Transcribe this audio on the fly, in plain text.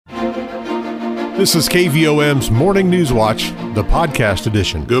This is KVOM's Morning News Watch, the podcast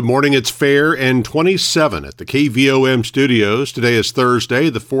edition. Good morning. It's Fair and 27 at the KVOM studios. Today is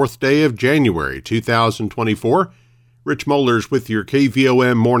Thursday, the 4th day of January, 2024. Rich Mollers with your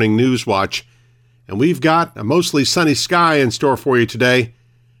KVOM Morning News Watch. And we've got a mostly sunny sky in store for you today,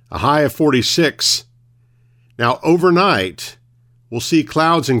 a high of 46. Now, overnight, we'll see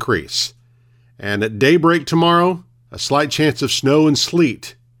clouds increase. And at daybreak tomorrow, a slight chance of snow and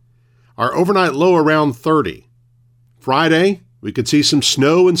sleet. Our overnight low around 30. Friday, we could see some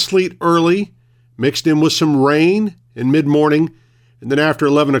snow and sleet early, mixed in with some rain in mid-morning, and then after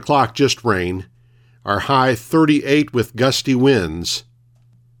 11 o'clock, just rain. Our high 38 with gusty winds.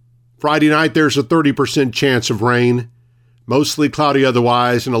 Friday night, there's a 30% chance of rain, mostly cloudy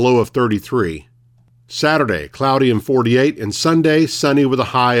otherwise, and a low of 33. Saturday, cloudy and 48, and Sunday, sunny with a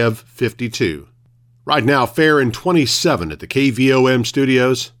high of 52. Right now, Fair and 27 at the KVOM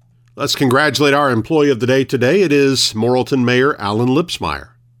studios. Let's congratulate our employee of the day today. It is Morrilton Mayor Alan Lipsmeyer.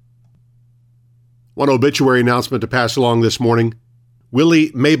 One obituary announcement to pass along this morning.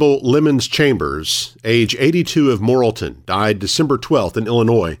 Willie Mabel Lemons Chambers, age 82 of Morrilton, died December 12th in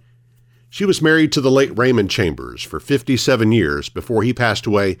Illinois. She was married to the late Raymond Chambers for 57 years before he passed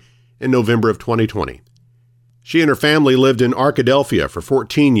away in November of 2020. She and her family lived in Arkadelphia for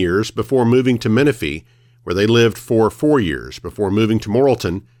 14 years before moving to Menifee, where they lived for 4 years before moving to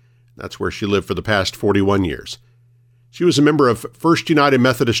Morrilton. That's where she lived for the past 41 years. She was a member of First United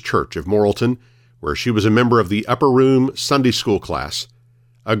Methodist Church of Morrilton, where she was a member of the Upper Room Sunday School class,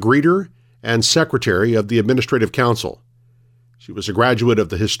 a greeter, and secretary of the Administrative Council. She was a graduate of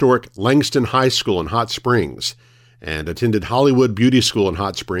the historic Langston High School in Hot Springs and attended Hollywood Beauty School in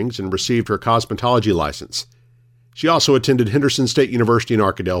Hot Springs and received her cosmetology license. She also attended Henderson State University in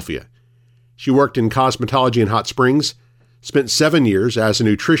Arkadelphia. She worked in cosmetology in Hot Springs, spent 7 years as a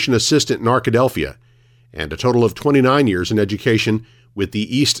nutrition assistant in Arkadelphia, and a total of 29 years in education with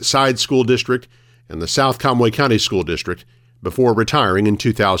the East Side School District and the South Conway County School District before retiring in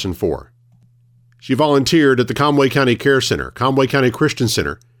 2004. She volunteered at the Conway County Care Center, Conway County Christian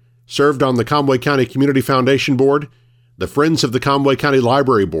Center, served on the Conway County Community Foundation Board, the Friends of the Conway County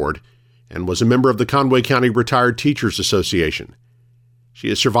Library Board, and was a member of the Conway County Retired Teachers Association.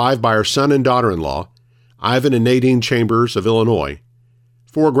 She is survived by her son and daughter-in-law, Ivan and Nadine Chambers of Illinois,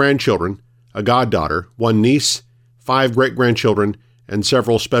 4 grandchildren, a goddaughter, 1 niece, 5 great-grandchildren, and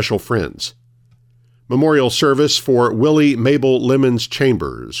several special friends. Memorial service for Willie Mabel Lemons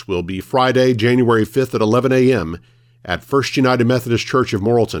Chambers will be Friday, January 5th at 11 a.m. at First United Methodist Church of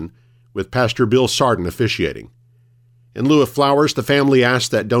Morrilton, with Pastor Bill Sarden officiating. In lieu of flowers, the family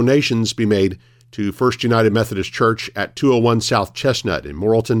asked that donations be made to First United Methodist Church at 201 South Chestnut in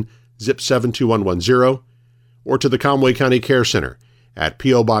Morrilton, zip 72110, or to the Conway County Care Center at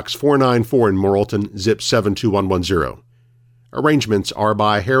P.O. Box 494 in Morrilton, zip 72110. Arrangements are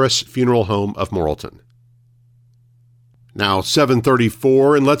by Harris Funeral Home of Morrilton. Now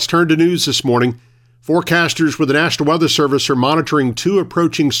 7:34, and let's turn to news this morning. Forecasters with the National Weather Service are monitoring 2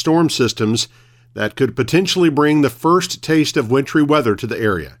 approaching storm systems that could potentially bring the first taste of wintry weather to the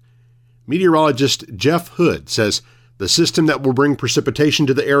area. Meteorologist Jeff Hood says the system that will bring precipitation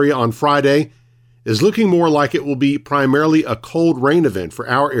to the area on Friday is looking more like it will be primarily a cold rain event for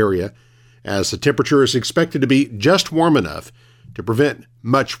our area, as the temperature is expected to be just warm enough to prevent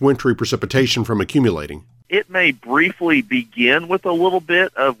much wintry precipitation from accumulating. It may briefly begin with a little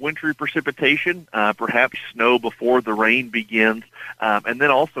bit of wintry precipitation, perhaps snow before the rain begins, and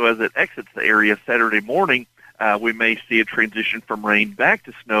then also as it exits the area Saturday morning, we may see a transition from rain back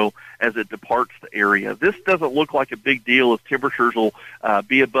to snow as it departs the area. This doesn't look like a big deal, as temperatures will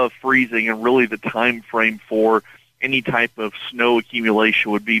be above freezing, and really the time frame for any type of snow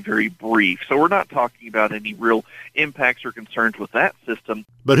accumulation would be very brief. So we're not talking about any real impacts or concerns with that system.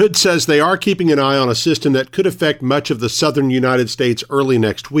 But Hood says they are keeping an eye on a system that could affect much of the southern United States early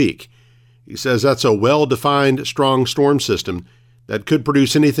next week. He says that's a well-defined strong storm system that could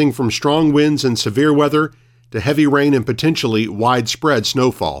produce anything from strong winds and severe weather to heavy rain and potentially widespread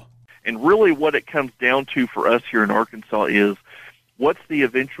snowfall. And really what it comes down to for us here in Arkansas is, what's the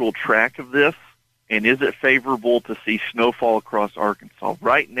eventual track of this, and is it favorable to see snowfall across Arkansas?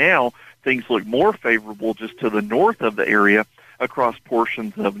 Right now, things look more favorable just to the north of the area, across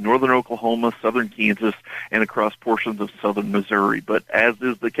portions of northern Oklahoma, southern Kansas, and across portions of southern Missouri. But as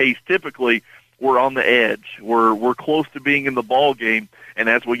is the case typically, we're on the edge. We're close to being in the ball game, and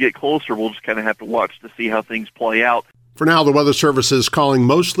as we get closer, we'll just kind of have to watch to see how things play out. For now, the Weather Service is calling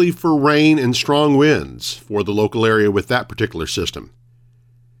mostly for rain and strong winds for the local area with that particular system.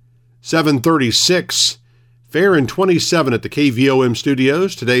 7:36, Fair and 27 at the KVOM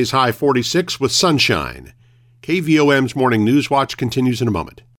studios. Today's high 46 with sunshine. KVOM's Morning News Watch continues in a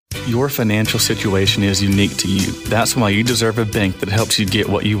moment. Your financial situation is unique to you. That's why you deserve a bank that helps you get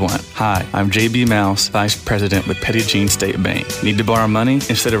what you want. Hi, I'm JB Mouse, Vice President with Petit Jean State Bank. Need to borrow money?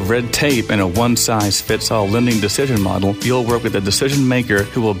 Instead of red tape and a one-size-fits-all lending decision model, you'll work with a decision maker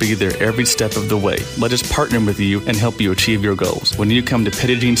who will be there every step of the way. Let us partner with you and help you achieve your goals. When you come to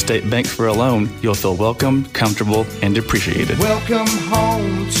Petit Jean State Bank for a loan, you'll feel welcome, comfortable, and appreciated. Welcome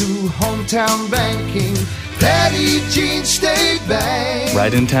home to hometown banking. Petit Jean State Bank.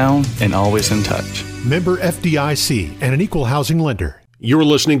 Right in town and always in touch. Member FDIC and an equal housing lender. You're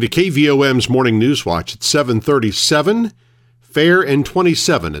listening to KVOM's Morning News Watch at 7:37, Fair and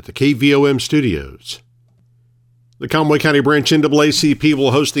 27 at the KVOM studios. The Conway County Branch NAACP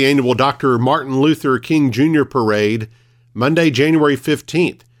will host the annual Dr. Martin Luther King Jr. Parade Monday, January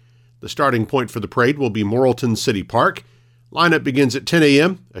 15th. The starting point for the parade will be Morrilton City Park. Lineup begins at 10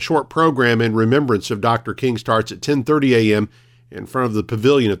 a.m. A short program in remembrance of Dr. King starts at 10:30 a.m. in front of the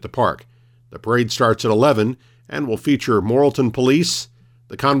pavilion at the park. The parade starts at 11 and will feature Morrilton Police,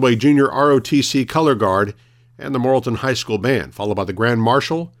 the Conway Junior ROTC Color Guard, and the Morrilton High School Band, followed by the Grand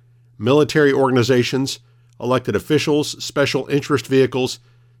Marshal, military organizations, elected officials, special interest vehicles,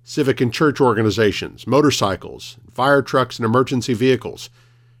 civic and church organizations, motorcycles, fire trucks, and emergency vehicles.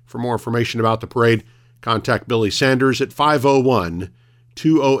 For more information about the parade, contact Billy Sanders at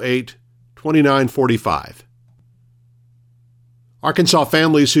 501-208-2945. Arkansas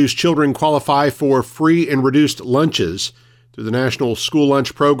families whose children qualify for free and reduced lunches through the National School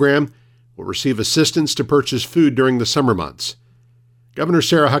Lunch Program will receive assistance to purchase food during the summer months. Governor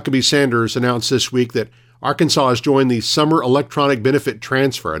Sarah Huckabee Sanders announced this week that Arkansas has joined the Summer Electronic Benefit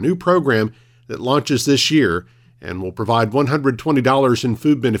Transfer, a new program that launches this year and will provide $120 in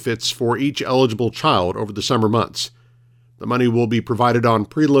food benefits for each eligible child over the summer months. The money will be provided on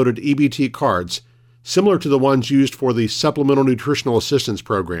preloaded EBT cards, similar to the ones used for the Supplemental Nutritional Assistance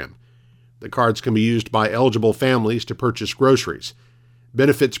Program. The cards can be used by eligible families to purchase groceries.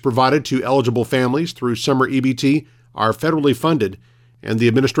 Benefits provided to eligible families through summer EBT are federally funded, and the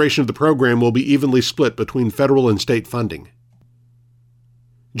administration of the program will be evenly split between federal and state funding.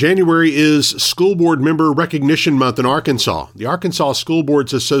 January is School Board Member Recognition Month in Arkansas. The Arkansas School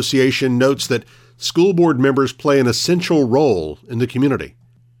Boards Association notes that school board members play an essential role in the community.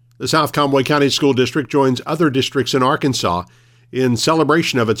 The South Conway County School District joins other districts in Arkansas in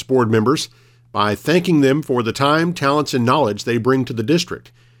celebration of its board members by thanking them for the time, talents, and knowledge they bring to the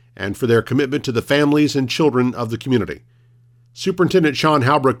district and for their commitment to the families and children of the community. Superintendent Sean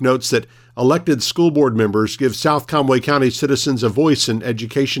Halbrook notes that elected school board members give South Conway County citizens a voice in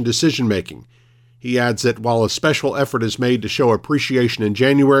education decision-making. He adds that while a special effort is made to show appreciation in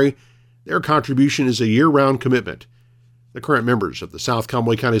January, their contribution is a year-round commitment. The current members of the South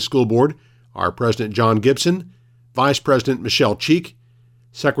Conway County School Board are President John Gibson, Vice President Michelle Cheek,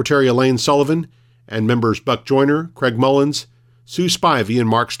 Secretary Elaine Sullivan, and members Buck Joyner, Craig Mullins, Sue Spivey, and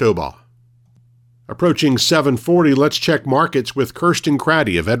Mark Stobaugh. Approaching 7:40, let's check markets with Kirsten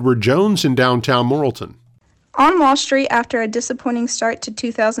Craddy of Edward Jones in downtown Morrilton. On Wall Street, after a disappointing start to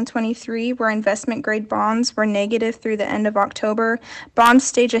 2023, where investment-grade bonds were negative through the end of October, bonds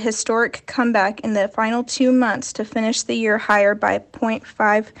stage a historic comeback in the final 2 months to finish the year higher by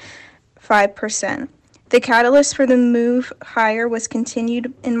 0.55%. The catalyst for the move higher was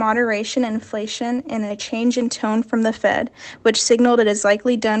continued in moderation in inflation and a change in tone from the Fed, which signaled it is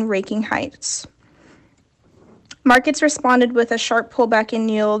likely done raking heights. Markets responded with a sharp pullback in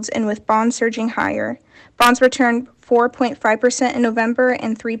yields and with bonds surging higher. Bonds returned 4.5% in November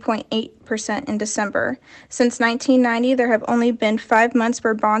and 3.8% in December. Since 1990, there have only been 5 months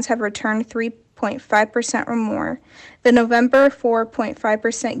where bonds have returned 3.5% or more. The November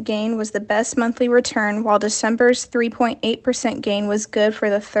 4.5% gain was the best monthly return, while December's 3.8% gain was good for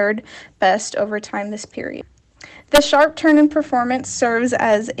the third best over time this period. The sharp turn in performance serves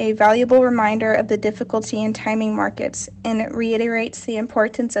as a valuable reminder of the difficulty in timing markets, and it reiterates the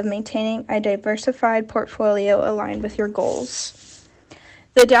importance of maintaining a diversified portfolio aligned with your goals.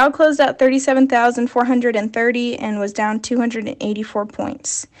 The Dow closed at 37,430 and was down 284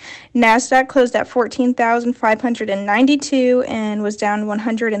 points. NASDAQ closed at 14,592 and was down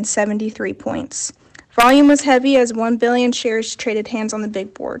 173 points. Volume was heavy as 1 billion shares traded hands on the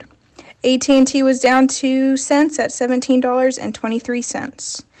big board. AT&T was down 2 cents at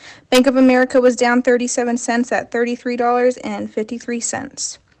 $17.23. Bank of America was down 37 cents at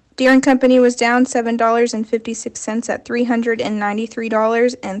 $33.53. Deere & Company was down $7.56 at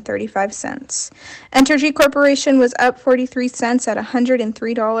 $393.35. Entergy Corporation was up 43 cents at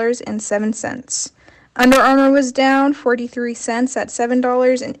 $103.07. Under Armour was down 43 cents at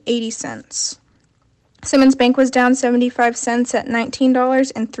 $7.80. Simmons Bank was down 75 cents at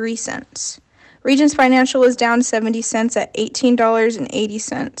 $19.03. Regions Financial was down 70 cents at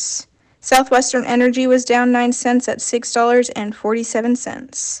 $18.80. Southwestern Energy was down 9 cents at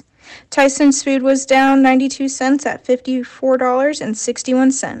 $6.47. Tyson's Food was down 92 cents at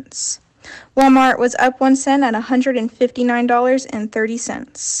 $54.61. Walmart was up 1 cent at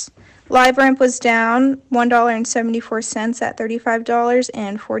 $159.30. Live Ramp was down $1.74 at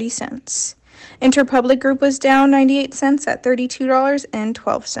 $35.40. Interpublic Group was down 98 cents at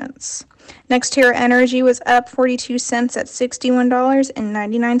 $32.12. NextEra Energy was up 42 cents at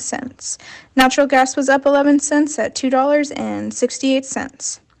 $61.99. Natural gas was up 11 cents at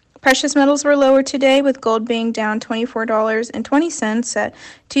 $2.68. Precious metals were lower today, with gold being down $24.20 at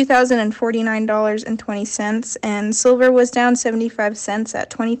 $2,049.20, and silver was down 75 cents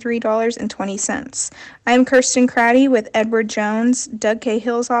at $23.20. I am Kirsten Craddy with Edward Jones, Doug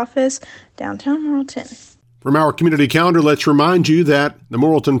Cahill's office, downtown Morrilton. From our community calendar, let's remind you that the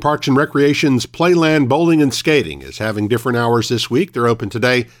Morrilton Parks and Recreation's Playland Bowling and Skating is having different hours this week. They're open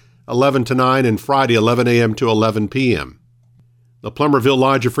today 11 to 9 and Friday 11 a.m. to 11 p.m. The Plummerville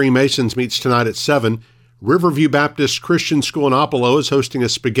Lodge of Freemasons meets tonight at 7. Riverview Baptist Christian School in Opelo is hosting a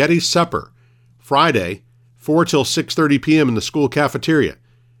spaghetti supper Friday, 4 till 6:30 p.m. in the school cafeteria.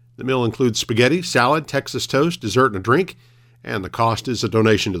 The meal includes spaghetti, salad, Texas toast, dessert, and a drink, and the cost is a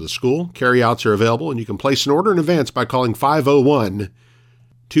donation to the school. Carryouts are available, and you can place an order in advance by calling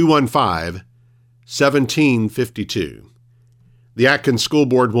 501-215-1752. The Atkins School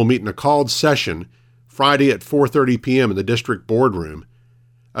Board will meet in a called session Friday at 4:30 p.m. in the district boardroom.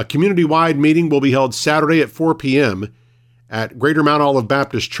 A community-wide meeting will be held Saturday at 4 p.m. at Greater Mount Olive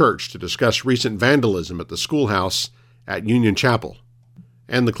Baptist Church to discuss recent vandalism at the schoolhouse at Union Chapel.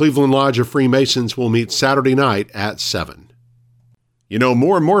 And the Cleveland Lodge of Freemasons will meet Saturday night at 7. You know,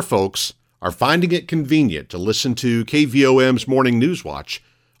 more and more folks are finding it convenient to listen to KVOM's Morning News Watch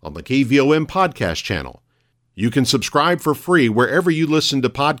on the KVOM podcast channel. You can subscribe for free wherever you listen to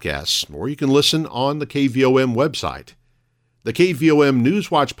podcasts, or you can listen on the KVOM website. The KVOM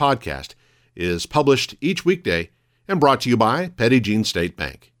NewsWatch podcast is published each weekday and brought to you by Petit Jean State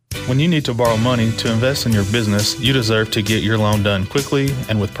Bank. When you need to borrow money to invest in your business, you deserve to get your loan done quickly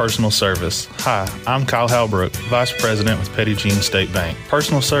and with personal service. Hi, I'm Kyle Halbrook, Vice President with Petit Jean State Bank.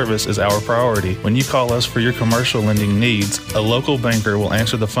 Personal service is our priority. When you call us for your commercial lending needs, a local banker will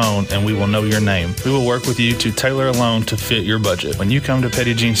answer the phone and we will know your name. We will work with you to tailor a loan to fit your budget. When you come to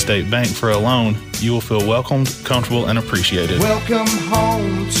Petit Jean State Bank for a loan, you will feel welcomed, comfortable, and appreciated. Welcome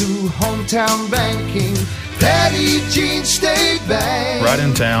home to hometown banking. Petit Jean State Bank. Right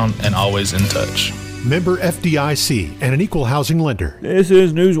in town and always in touch. Member FDIC and an equal housing lender. This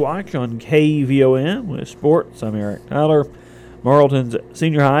is NewsWatch on KVOM with sports. I'm Eric Tyler. Morrilton's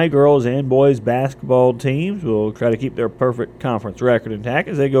senior high girls and boys basketball teams will try to keep their perfect conference record intact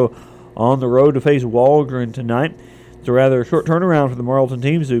as they go on the road to face Waldron tonight. It's a rather short turnaround for the Morrilton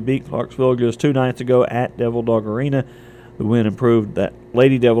teams who beat Clarksville just 2 nights ago at Devil Dog Arena. The win improved that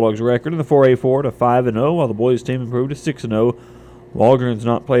Lady Devil Dogs record in the 4A4 to 5-0, while the boys team improved to 6-0. Waldron's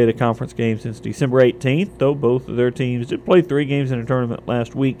not played a conference game since December 18th, though both of their teams did play 3 games in a tournament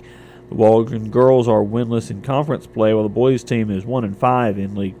last week. The Waldron girls are winless in conference play, while the boys team is 1-5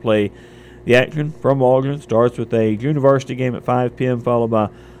 in league play. The action from Waldron starts with a junior varsity game at 5 p.m., followed by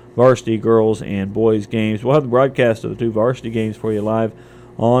varsity girls and boys games. We'll have the broadcast of the 2 varsity games for you live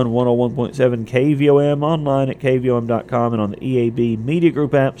on 101.7 KVOM, online at KVOM.com, and on the EAB Media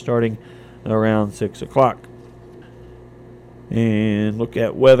Group app starting around 6 o'clock. And look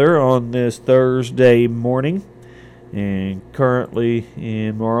at weather on this Thursday morning. And currently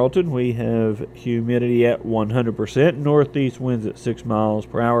in Morrilton, we have humidity at 100%, northeast winds at 6 miles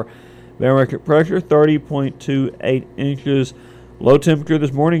per hour. Barometric pressure 30.28 inches. Low temperature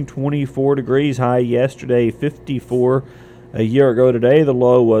this morning 24 degrees, high yesterday 54. A year ago today, the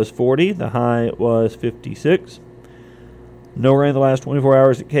low was 40, the high was 56. No rain the last 24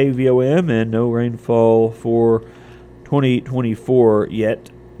 hours at KVOM, and no rainfall for 2024 yet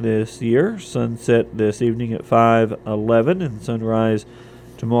this year. Sunset this evening at 5:11, and sunrise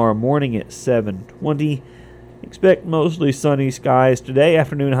tomorrow morning at 7:20. Expect mostly sunny skies today.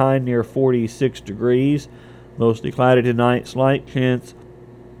 Afternoon high near 46 degrees. Mostly cloudy tonight. Slight chance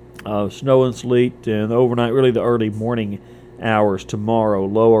of snow and sleet, and overnight, really the early morning hours tomorrow,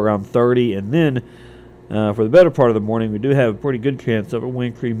 low around 30, and then for the better part of the morning we do have a pretty good chance of a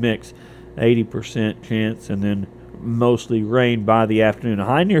wintry mix, 80% chance, and then mostly rain by the afternoon, a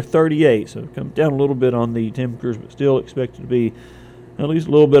high near 38, so it comes down a little bit on the temperatures, but still expected to be at least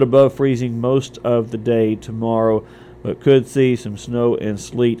a little bit above freezing most of the day tomorrow, but could see some snow and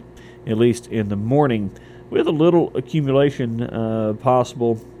sleet, at least in the morning, with a little accumulation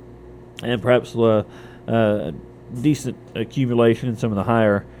possible, and perhaps decent accumulation in some of the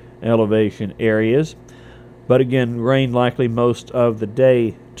higher elevation areas. But again, rain likely most of the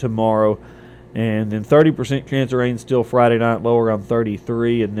day tomorrow, and then 30% chance of rain still Friday night, low around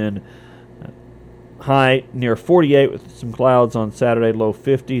 33, and then high near 48 with some clouds on Saturday, low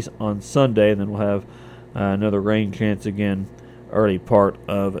 50s on Sunday, and then we'll have another rain chance again early part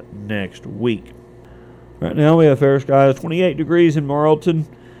of next week. Right now we have fair skies, 28 degrees in Morrilton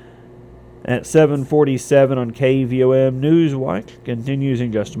at 7:47 on KVOM. NewsWatch continues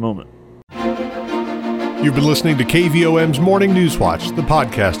in just a moment. You've been listening to KVOM's Morning News Watch, the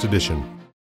podcast edition.